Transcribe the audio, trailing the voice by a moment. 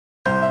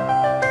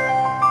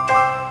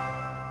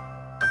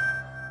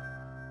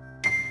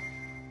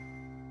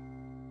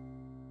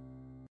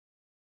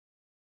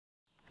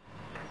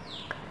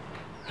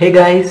Hey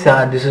guys,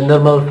 this is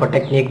Nirmal for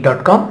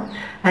technique.com,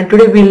 and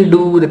today we'll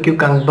do the quick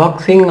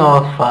unboxing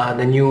of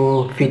the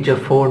new feature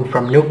phone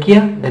from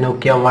Nokia, the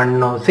Nokia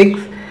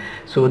 106.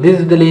 So this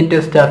is the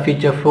latest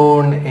feature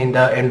phone in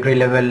the entry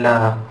level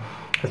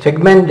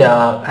segment,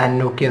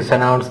 and Nokia's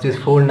announced this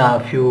phone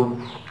a few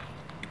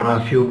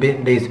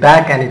days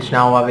back, and it's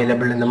now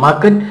available in the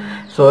market.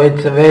 So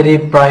it's a very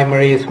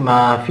primary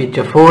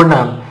feature phone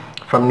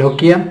from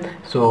Nokia,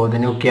 so the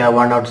Nokia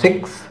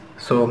 106.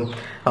 So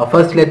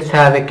first let's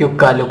have a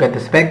quick look at the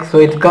specs. So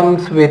it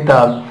comes with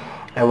a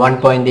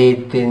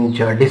 1.8-inch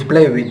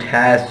display which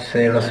has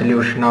a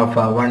resolution of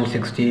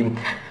 160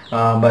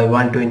 by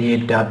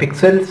 128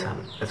 pixels.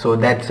 So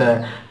that's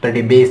a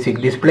pretty basic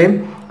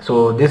display.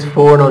 So this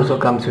phone also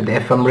comes with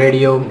FM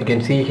radio. You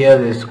can see here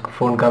this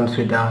phone comes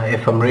with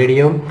FM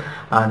radio.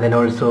 Then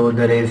also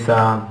there is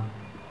LED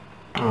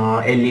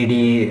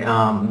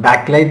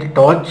backlight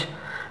torch.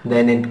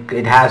 Then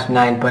it has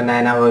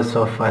 9.9 hours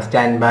of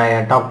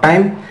standby talk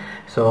time.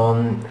 So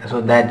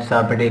that's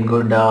pretty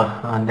good.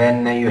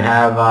 Then you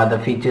have the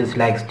features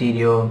like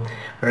stereo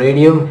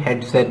radio,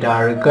 headset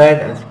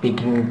required,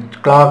 speaking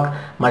clock,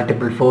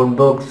 multiple phone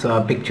books,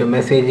 picture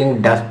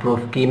messaging,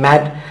 dust-proof key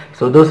mat.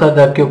 So those are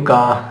the quick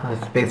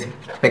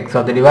specs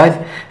of the device.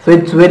 So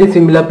it's very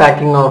similar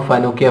packing of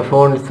Nokia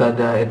phones,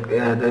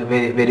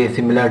 very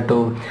similar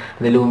to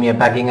the Lumia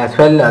packing as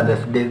well.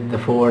 The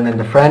phone and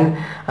the front.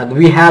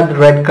 We have the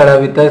red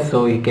color with us,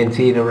 so you can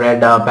see the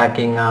red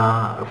packing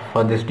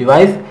for this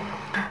device.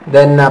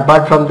 Then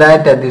apart from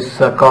that, this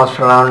costs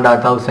around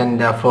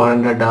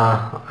 1,400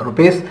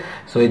 rupees.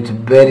 So it's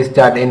very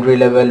entry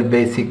level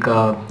basic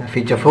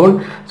feature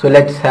phone. So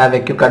let's have a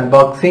quick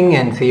unboxing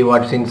and see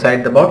what's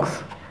inside the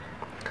box.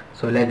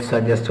 So let's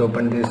just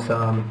open this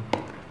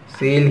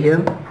seal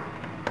here.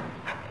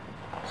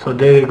 So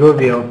there you go,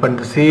 we open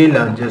the seal.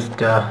 Just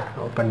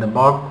open the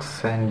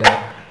box and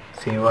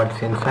see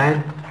what's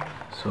inside.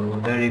 So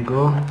there you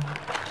go,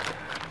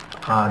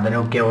 the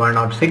Nokia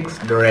 106,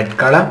 the red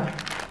color.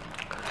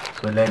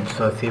 So let's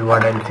see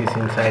what else is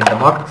inside the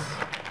box.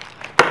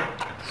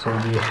 So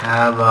we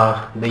have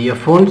the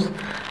earphones,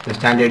 the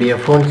standard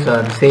earphones,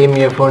 the same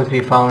earphones we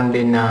found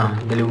in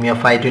the Lumia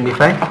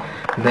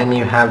 525. Then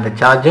you have the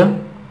charger,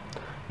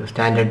 the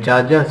standard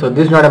charger. So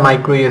this is not a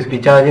micro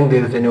USB charging,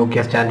 this is the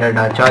Nokia standard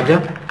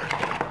charger.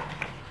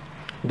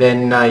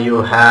 Then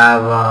you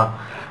have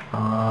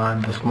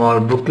the small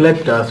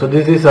booklet. So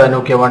this is a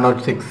Nokia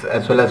 106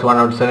 as well as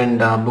 107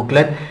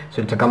 booklet.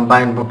 So it's a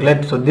combined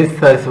booklet. So this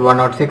is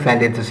 106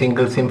 and it's a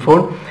single SIM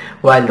phone,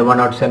 while the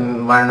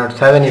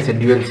 107 is a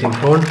dual SIM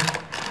phone.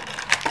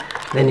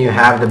 Then you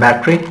have the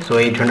battery, so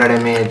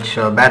 800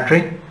 mAh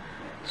battery.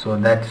 So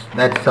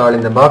that's all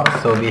in the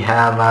box. So we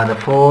have the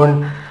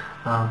phone.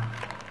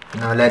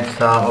 Now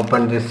let's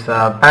open this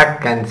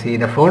pack and see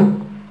the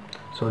phone.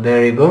 So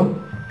there you go.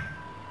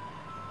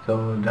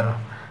 So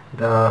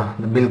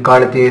the build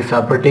quality is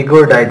pretty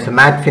good. It's a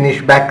matte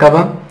finish back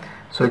cover,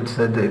 so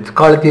its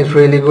quality is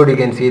really good. You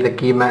can see the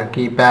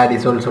keypad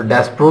is also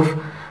dust proof.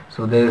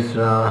 So there's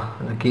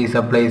the key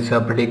supply is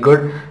pretty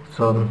good.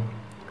 So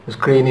the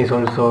screen is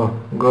also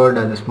good,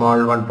 the small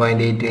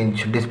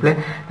 1.8-inch display.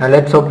 Now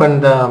let's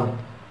open the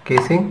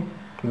casing,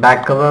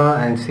 back cover,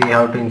 and see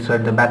how to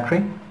insert the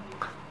battery.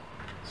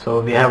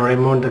 So we have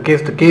removed the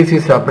case. The case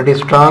is pretty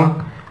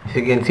strong. As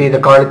you can see, the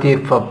quality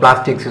for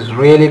plastics is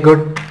really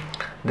good.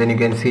 Then you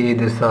can see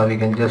this, we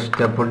can just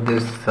put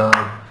this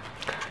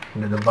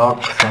into the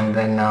box and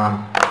then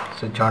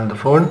switch on the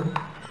phone.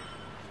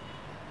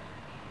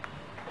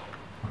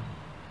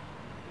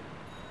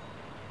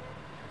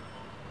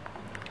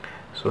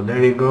 So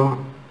there you go,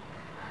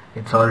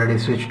 it's already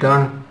switched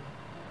on.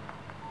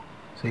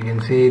 So you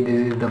can see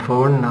this is the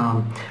phone.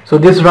 So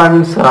this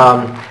runs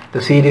the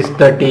Series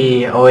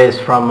 30 OS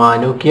from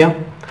Nokia.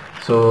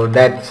 So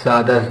that's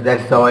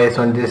the OS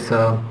on this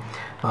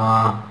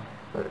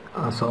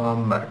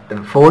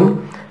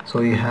phone. So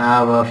you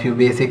have a few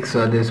basics.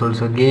 There's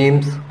also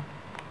games.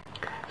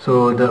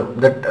 So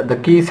the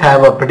keys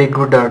have a pretty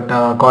good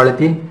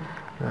quality.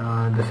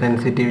 The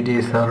sensitivity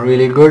is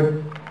really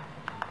good.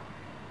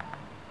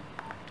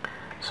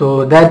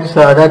 So that's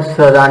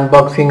the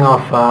unboxing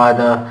of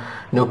the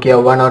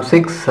Nokia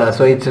 106.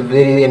 So it's a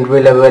very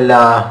entry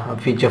level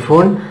feature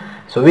phone.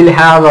 So we'll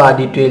have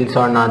details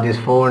on this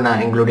phone,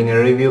 including a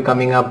review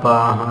coming up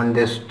on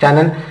this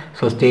channel.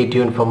 So stay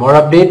tuned for more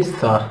updates.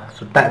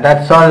 So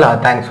that's all.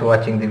 Thanks for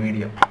watching the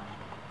video.